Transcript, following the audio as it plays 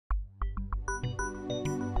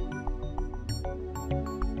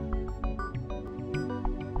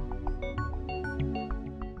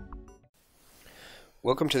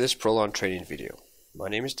Welcome to this ProLon training video. My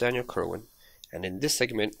name is Daniel Kerwin, and in this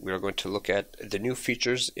segment we are going to look at the new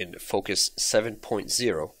features in Focus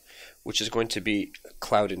 7.0, which is going to be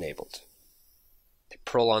cloud enabled.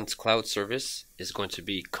 ProLon's cloud service is going to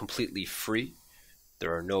be completely free.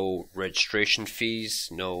 There are no registration fees,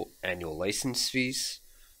 no annual license fees.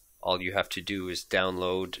 All you have to do is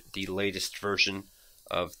download the latest version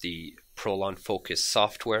of the ProLon Focus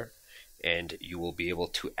software, and you will be able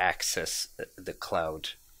to access the cloud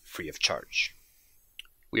free of charge.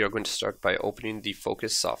 We are going to start by opening the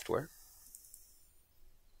Focus software.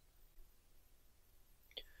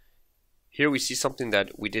 Here we see something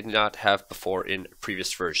that we did not have before in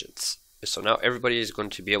previous versions. So now everybody is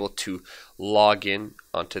going to be able to log in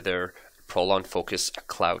onto their ProLon Focus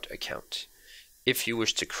cloud account. If you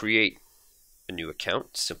wish to create a new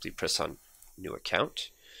account, simply press on New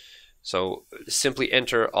Account. So simply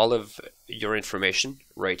enter all of your information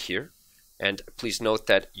right here, and please note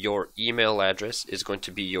that your email address is going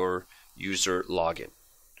to be your user login.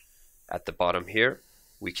 At the bottom here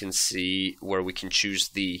we can see where we can choose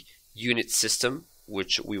the unit system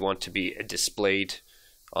which we want to be displayed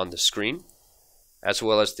on the screen, as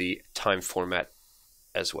well as the time format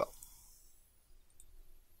as well.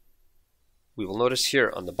 We will notice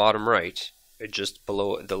here on the bottom right, just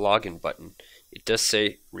below the login button, it does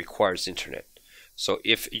say requires internet. So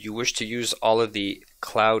if you wish to use all of the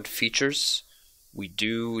cloud features, we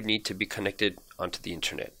do need to be connected onto the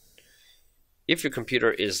internet. If your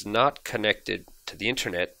computer is not connected to the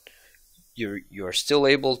internet, you are still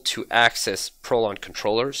able to access ProLon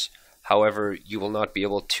controllers. However, you will not be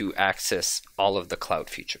able to access all of the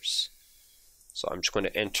cloud features. So I'm just going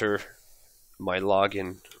to enter my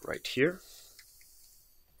login right here.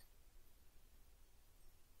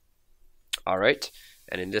 Alright,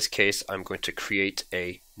 and in this case I'm going to create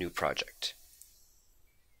a new project.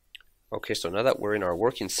 Okay, so now that we're in our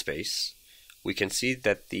working space, we can see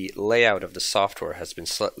that the layout of the software has been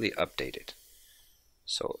slightly updated.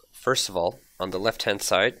 So first of all, on the left hand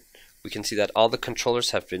side, we can see that all the controllers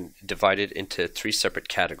have been divided into three separate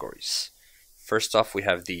categories. First off, we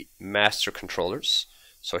have the master controllers.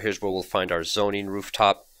 So here's where we'll find our zoning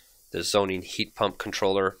rooftop, the zoning heat pump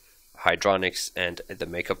controller, hydronics, and the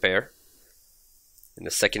makeup air. In the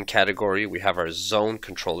second category, we have our zone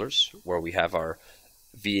controllers, where we have our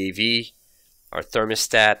VAV, our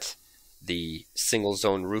thermostat, the single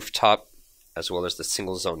zone rooftop, as well as the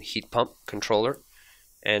single zone heat pump controller.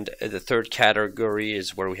 And the third category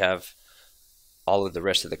is where we have all of the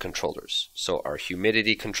rest of the controllers. So our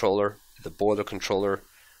humidity controller, the boiler controller,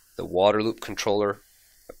 the water loop controller,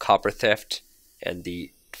 a copper theft, and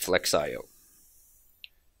the flex IO.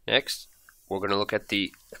 Next, we're going to look at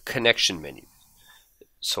the connection menu.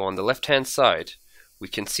 So on the left hand side, we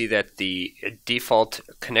can see that the default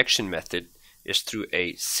connection method is through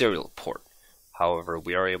a serial port. However,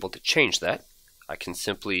 we are able to change that. I can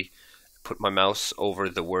simply put my mouse over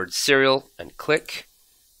the word serial and click,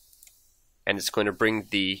 and it's going to bring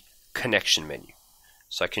the connection menu.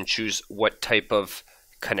 So I can choose what type of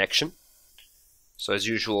connection. So as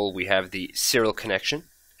usual, we have the serial connection,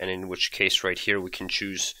 and in which case right here we can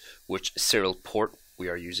choose which serial port we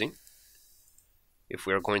are using. If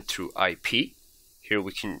we are going through IP, here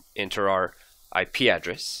we can enter our IP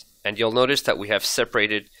address, and you'll notice that we have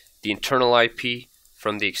separated the internal IP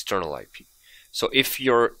from the external IP. So if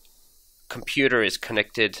your computer is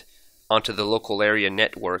connected onto the local area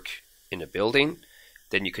network in a building,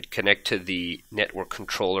 then you could connect to the network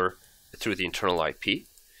controller through the internal IP.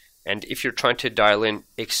 And if you're trying to dial in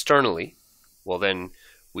externally, well then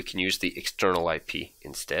we can use the external IP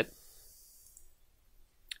instead.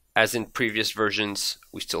 As in previous versions,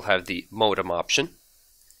 we still have the modem option,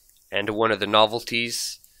 and one of the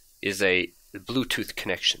novelties is a Bluetooth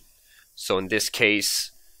connection. So in this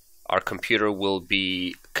case, our computer will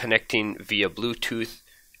be connecting via Bluetooth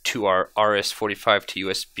to our RS-45 to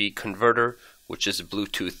USB converter, which is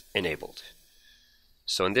Bluetooth enabled.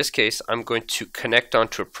 So in this case, I'm going to connect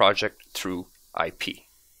onto a project through IP.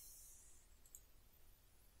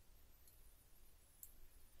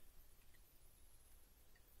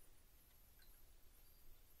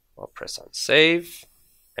 I'll press on save,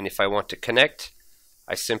 and if I want to connect,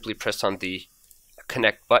 I simply press on the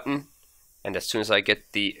connect button, and as soon as I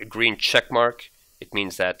get the green check mark, it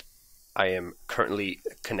means that I am currently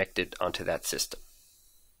connected onto that system.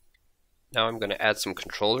 Now I'm going to add some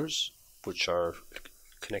controllers which are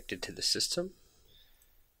connected to the system.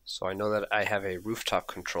 So I know that I have a rooftop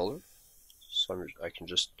controller, so I can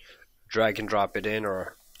just drag and drop it in,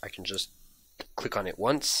 or I can just click on it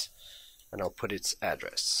once and I'll put its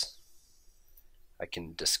address. I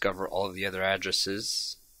can discover all of the other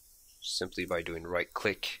addresses simply by doing right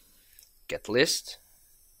click, get list.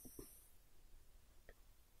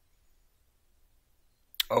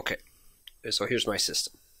 Okay, so here's my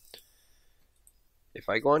system. If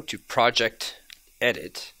I go into project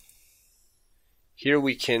edit, here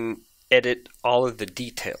we can edit all of the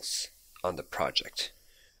details on the project.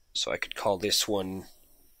 So I could call this one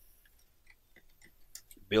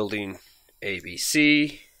building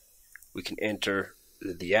ABC. We can enter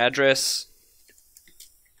the address.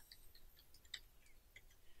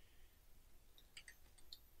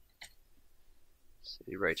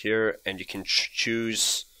 See right here, and you can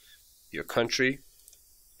choose your country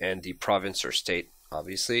and the province or state,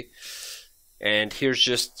 obviously. And here's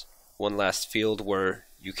just one last field where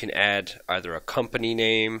you can add either a company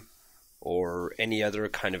name or any other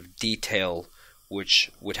kind of detail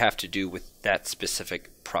which would have to do with that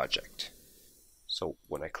specific project. So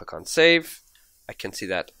when I click on save, I can see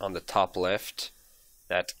that on the top left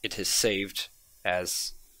that it is saved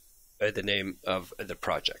as the name of the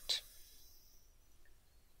project.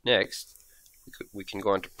 Next, we can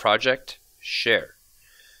go into project, share.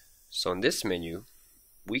 So in this menu,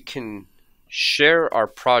 we can share our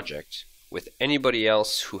project with anybody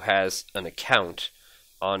else who has an account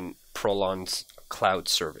on ProLon's cloud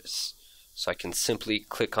service. So I can simply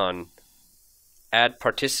click on add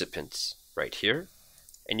participants right here,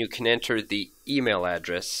 and you can enter the email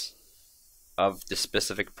address of the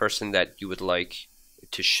specific person that you would like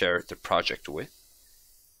to share the project with.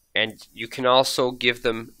 And you can also give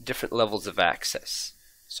them different levels of access.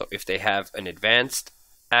 So if they have an advanced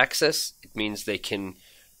access, it means they can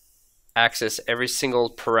access every single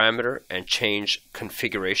parameter and change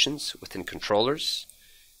configurations within controllers.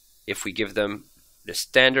 If we give them the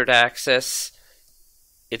standard access,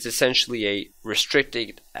 it's essentially a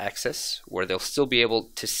restricted access where they'll still be able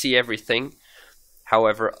to see everything.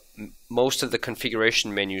 However, most of the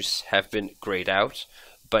configuration menus have been grayed out,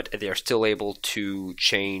 but they are still able to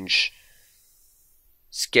change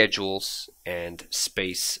schedules and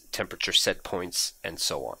space, temperature set points, and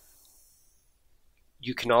so on.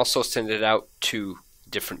 You can also send it out to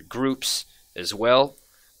different groups as well,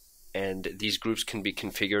 and these groups can be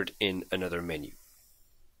configured in another menu.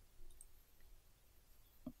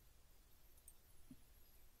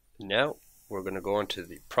 Now we're going to go into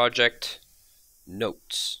the project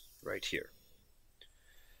notes right here.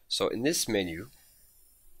 So in this menu,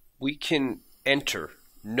 we can enter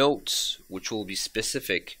notes which will be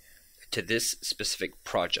specific to this specific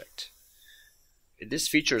project. This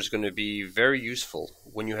feature is going to be very useful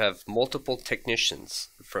when you have multiple technicians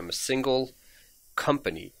from a single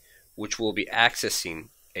company which will be accessing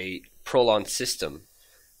a ProLon system,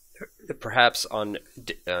 perhaps on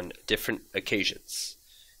different occasions.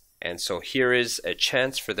 And so here is a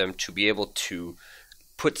chance for them to be able to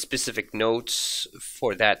put specific notes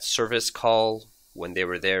for that service call when they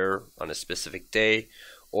were there on a specific day,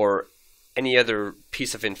 or any other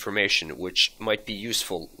piece of information which might be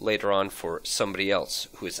useful later on for somebody else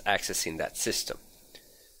who is accessing that system.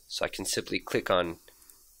 So I can simply click on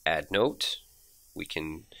add note. We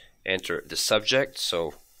can enter the subject.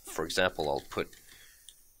 So for example, I'll put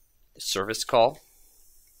the service call,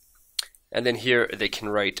 and then here they can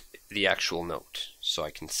write the actual note. So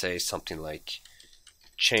I can say something like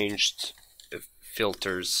changed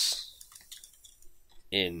filters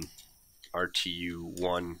in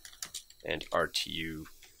RTU1 and RTU2.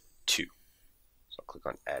 So I'll click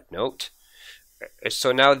on add note.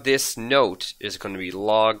 So now this note is going to be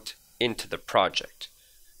logged into the project.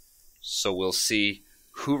 So we'll see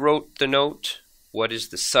who wrote the note, what is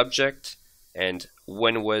the subject, and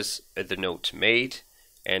when was the note made.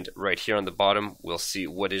 And right here on the bottom, we'll see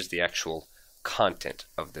what is the actual content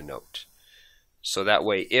of the note. So that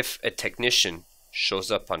way, if a technician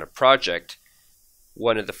shows up on a project,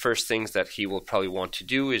 one of the first things that he will probably want to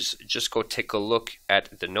do is just go take a look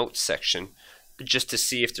at the notes section just to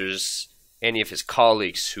see if there's any of his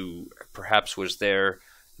colleagues who perhaps was there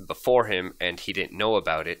before him and he didn't know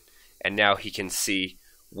about it, and now he can see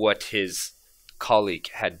what his colleague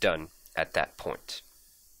had done at that point.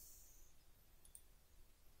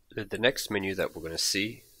 The next menu that we're going to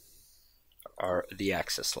see are the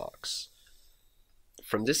access logs.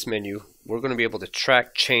 From this menu, we're going to be able to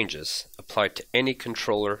track changes applied to any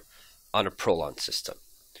controller on a ProLon system.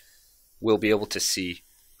 We'll be able to see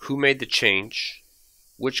who made the change,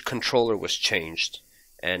 which controller was changed,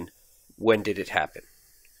 and when did it happen.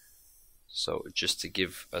 So just to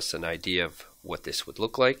give us an idea of what this would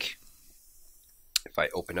look like, if I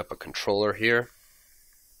open up a controller here,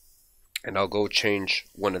 and I'll go change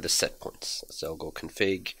one of the set points. So I'll go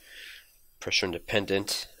config, pressure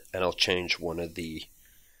independent, and I'll change one of the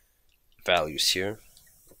values here.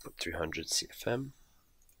 put 300 CFM,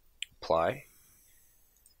 apply.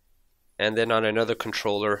 And then on another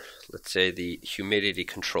controller, let's say the humidity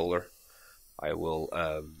controller, I will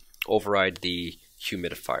override the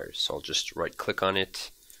humidifier. So I'll just right click on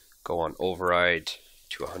it, go on override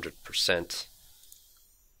to 100%.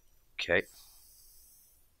 Okay.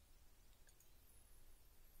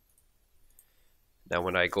 Now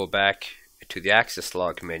when I go back to the access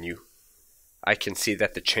log menu, I can see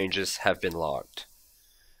that the changes have been logged.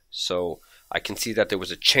 So I can see that there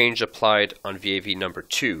was a change applied on VAV number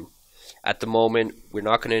 2. At the moment, we're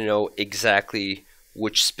not going to know exactly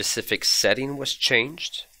which specific setting was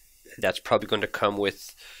changed. That's probably going to come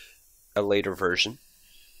with a later version.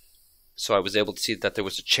 So I was able to see that there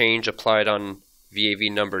was a change applied on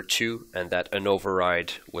VAV number 2 and that an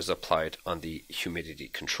override was applied on the humidity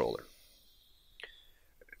controller.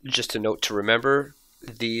 Just a note to remember,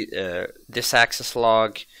 this access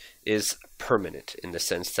log is permanent in the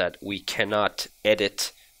sense that we cannot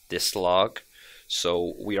edit this log.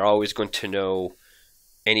 So we are always going to know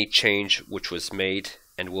any change which was made,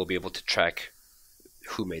 and we'll be able to track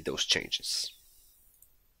who made those changes.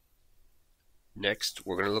 Next,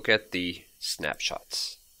 we're going to look at the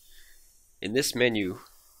snapshots. In this menu,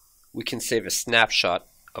 we can save a snapshot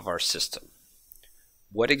of our system.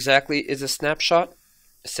 What exactly is a snapshot?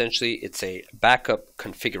 Essentially, it's a backup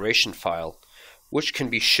configuration file which can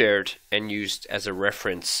be shared and used as a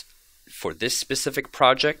reference for this specific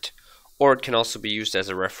project, or it can also be used as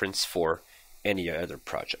a reference for any other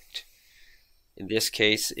project. In this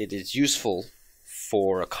case, it is useful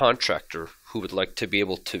for a contractor who would like to be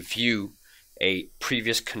able to view a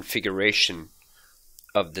previous configuration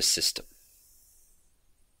of the system.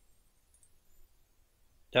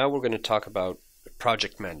 Now we're going to talk about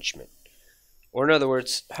project management, or in other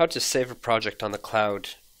words, how to save a project on the cloud,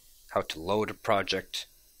 how to load a project,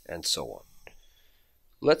 and so on.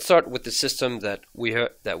 Let's start with the system that we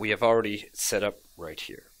have already set up right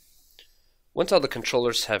here. Once all the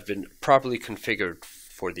controllers have been properly configured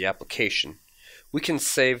for the application, we can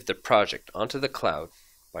save the project onto the cloud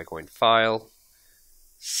by going File,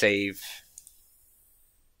 Save,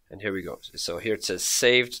 and here we go. So here it says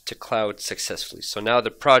Saved to Cloud Successfully. So now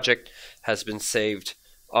the project has been saved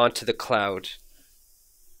onto the cloud.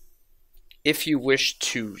 If you wish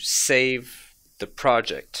to save the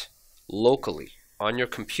project locally on your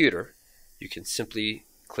computer, you can simply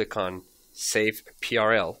click on Save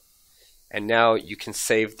PRL, and now you can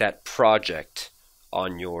save that project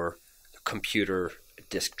on your computer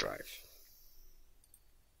disk drive.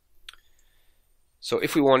 So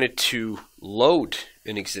if we wanted to load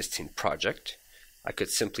an existing project, I could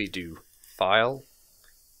simply do File,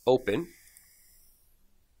 Open,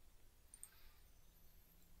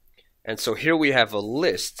 and so here we have a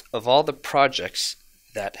list of all the projects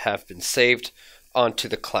that have been saved onto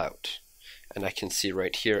the cloud. And I can see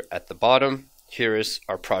right here at the bottom, here is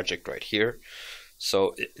our project right here.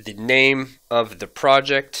 So the name of the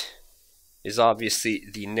project is obviously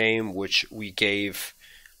the name which we gave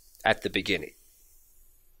at the beginning.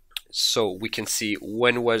 So we can see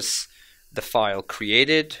when was the file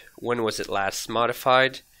created, when was it last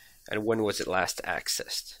modified, and when was it last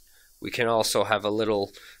accessed. We can also have a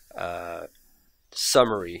little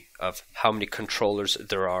summary of how many controllers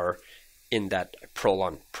there are in that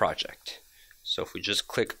ProLon project. So if we just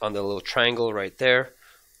click on the little triangle right there,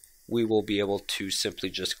 we will be able to simply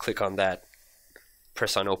just click on that,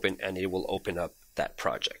 press on open, and it will open up that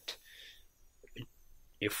project.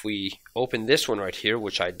 If we open this one right here,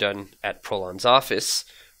 which I done at ProLon's office,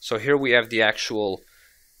 so here we have the actual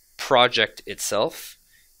project itself,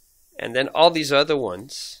 and then all these other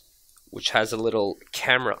ones, which has a little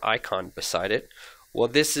camera icon beside it, well,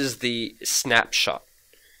 this is the snapshot.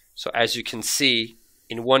 So as you can see,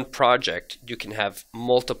 in one project, you can have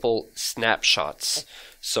multiple snapshots.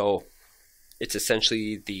 So it's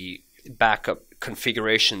essentially the backup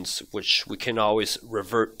configurations, which we can always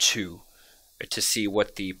revert to see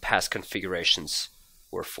what the past configurations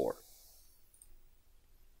were for.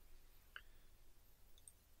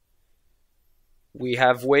 We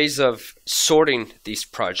have ways of sorting these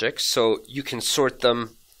projects, so you can sort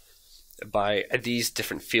them by these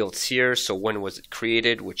different fields here. So when was it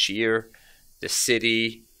created, which year, the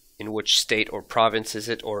city, in which state or province is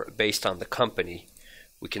it, or based on the company.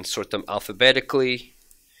 We can sort them alphabetically,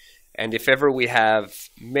 and if ever we have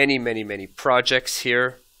many projects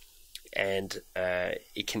here, and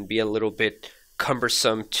it can be a little bit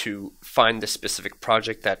cumbersome to find the specific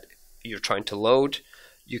project that you're trying to load,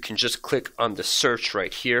 you can just click on the search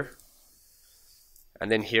right here,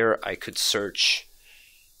 and then here I could search,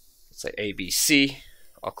 let's say ABC.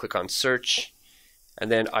 I'll click on search,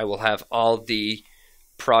 and then I will have all the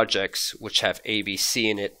projects which have ABC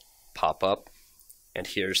in it pop up, and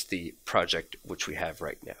here's the project which we have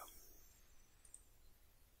right now.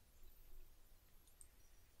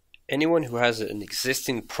 Anyone who has an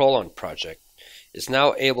existing ProLon project is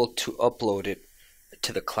now able to upload it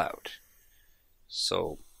to the cloud.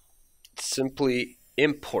 So simply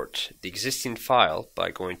import the existing file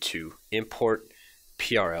by going to import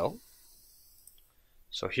PRL.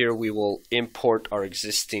 So here we will import our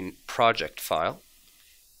existing project file.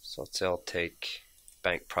 So let's say I'll take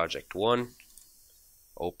bank project 1,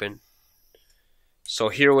 open. So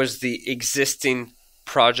here was the existing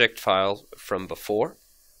project file from before,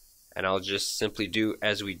 and I'll just simply do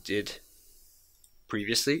as we did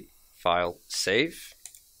previously, file save.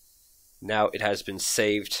 Now it has been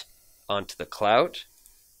saved onto the cloud,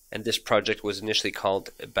 and this project was initially called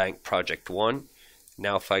bank project 1.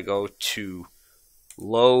 Now if I go to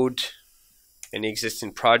load an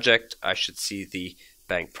existing project, I should see the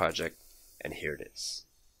bank project, and here it is.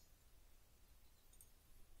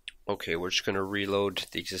 Okay, we're just going to reload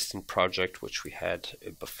the existing project which we had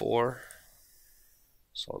before.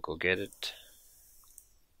 So I'll go get it,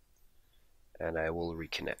 and I will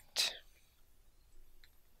reconnect.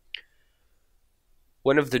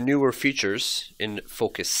 One of the newer features in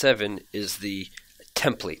Focus 7 is the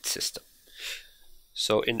template system.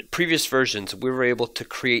 So in previous versions, we were able to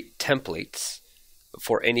create templates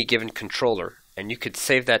for any given controller, and you could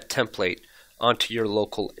save that template onto your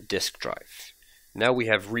local disk drive. Now we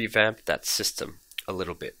have revamped that system a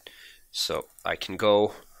little bit. So I can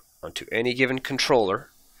go onto any given controller,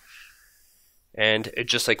 and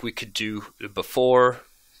just like we could do before,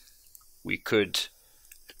 we could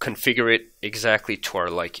configure it exactly to our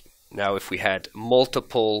liking. Now if we had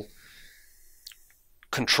multiple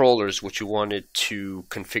controllers which we wanted to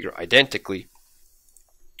configure identically,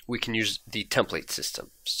 we can use the template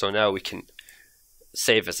system. So now we can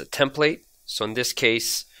save as a template. So in this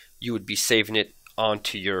case, you would be saving it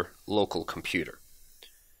onto your local computer.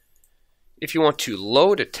 If you want to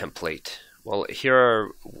load a template, well, here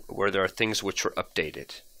are where there are things which were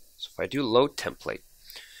updated. So if I do load template,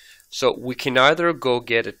 so we can either go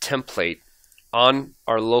get a template on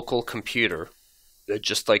our local computer,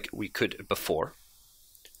 just like we could before.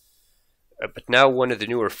 But now one of the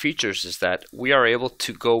newer features is that we are able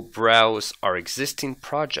to go browse our existing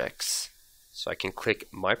projects. So I can click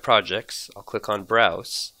My Projects, I'll click on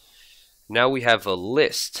Browse. Now we have a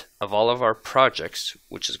list of all of our projects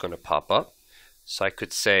which is going to pop up. So I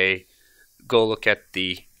could say, go look at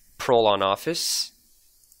the ProLon Office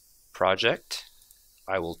project.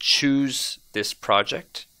 I will choose this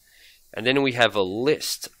project, and then we have a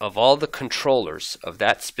list of all the controllers of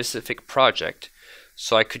that specific project.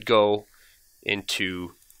 So I could go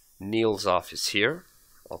into Neil's office here.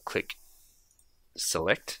 I'll click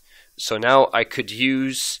select. So now I could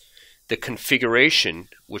use the configuration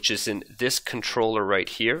which is in this controller right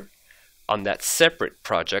here on that separate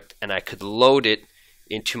project, and I could load it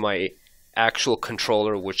into my actual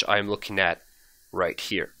controller which I'm looking at right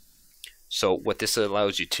here. So what this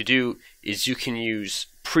allows you to do is you can use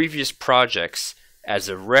previous projects as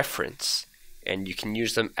a reference, and you can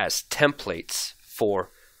use them as templates for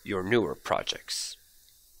your newer projects.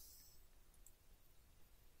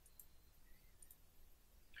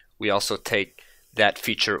 We also take that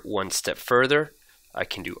feature one step further. I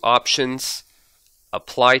can do options,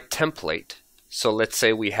 apply template. So let's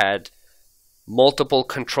say we had multiple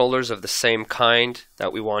controllers of the same kind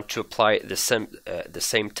that we want to apply the same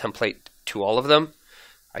template to all of them.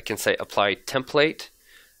 I can say apply template.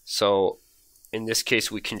 So in this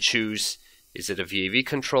case we can choose, is it a VAV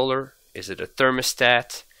controller, is it a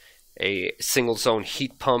thermostat, a single zone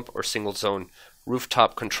heat pump, or single zone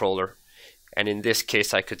rooftop controller. And in this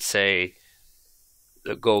case I could say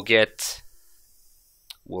go get,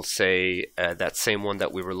 we'll say that same one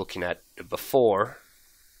that we were looking at before.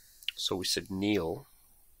 So we said Neil,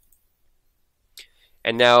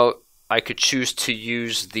 and now I could choose to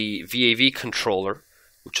use the VAV controller,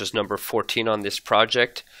 which is number 14 on this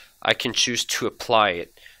project. I can choose to apply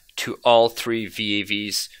it to all 3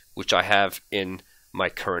 VAVs which I have in my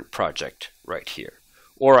current project right here.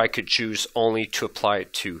 Or I could choose only to apply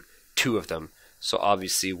it to 2 of them. So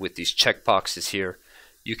obviously with these checkboxes here,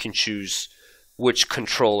 you can choose which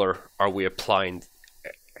controller are we applying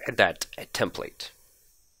that template.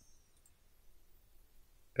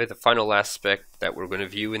 The final aspect that we're going to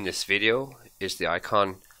view in this video is the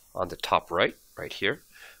icon on the top right here.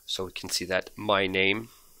 So we can see that my name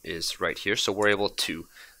is right here. So we're able to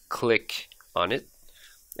click on it,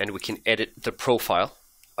 and we can edit the profile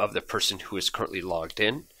of the person who is currently logged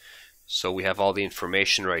in. So we have all the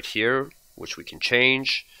information right here, which we can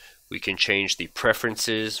change. We can change the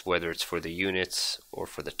preferences, whether it's for the units or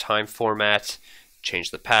for the time format, change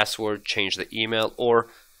the password, change the email, or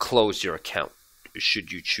close your account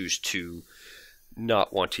should you choose to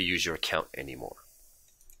not want to use your account anymore.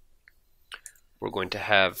 We're going to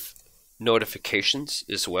have notifications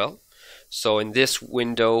as well. So in this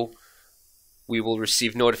window, we will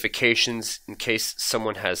receive notifications in case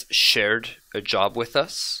someone has shared a job with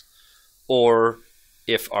us, or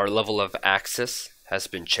if our level of access has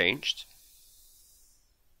been changed.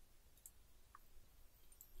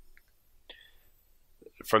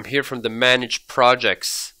 From here, from the Manage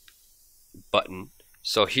Projects button,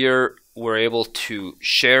 so here we're able to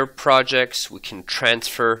share projects, we can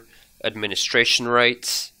transfer administration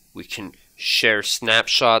rights, we can share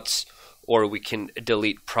snapshots, or we can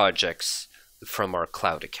delete projects from our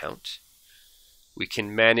cloud account. We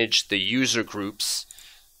can manage the user groups.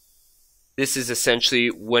 This is essentially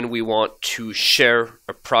when we want to share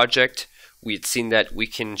a project. We had seen that we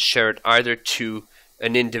can share it either to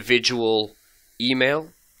an individual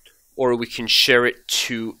email or we can share it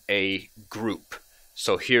to a group.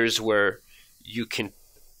 So here's where you can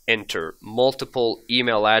enter multiple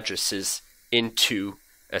email addresses into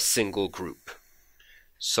a single group.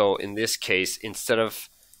 So in this case, instead of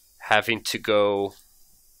having to go,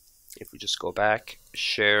 if we just go back,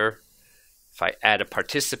 share, if I add a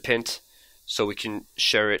participant, so we can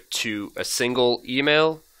share it to a single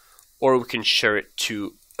email or we can share it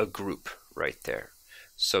to a group right there.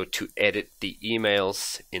 So to edit the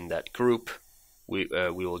emails in that group, we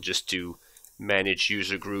will just do manage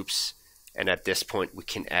user groups, and at this point we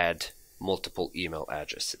can add multiple email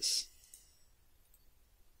addresses.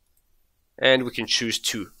 And we can choose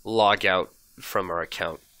to log out from our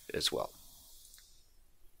account as well.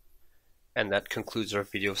 And that concludes our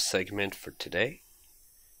video segment for today.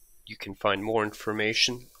 You can find more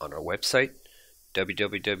information on our website,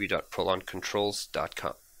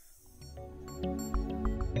 www.proloncontrols.com.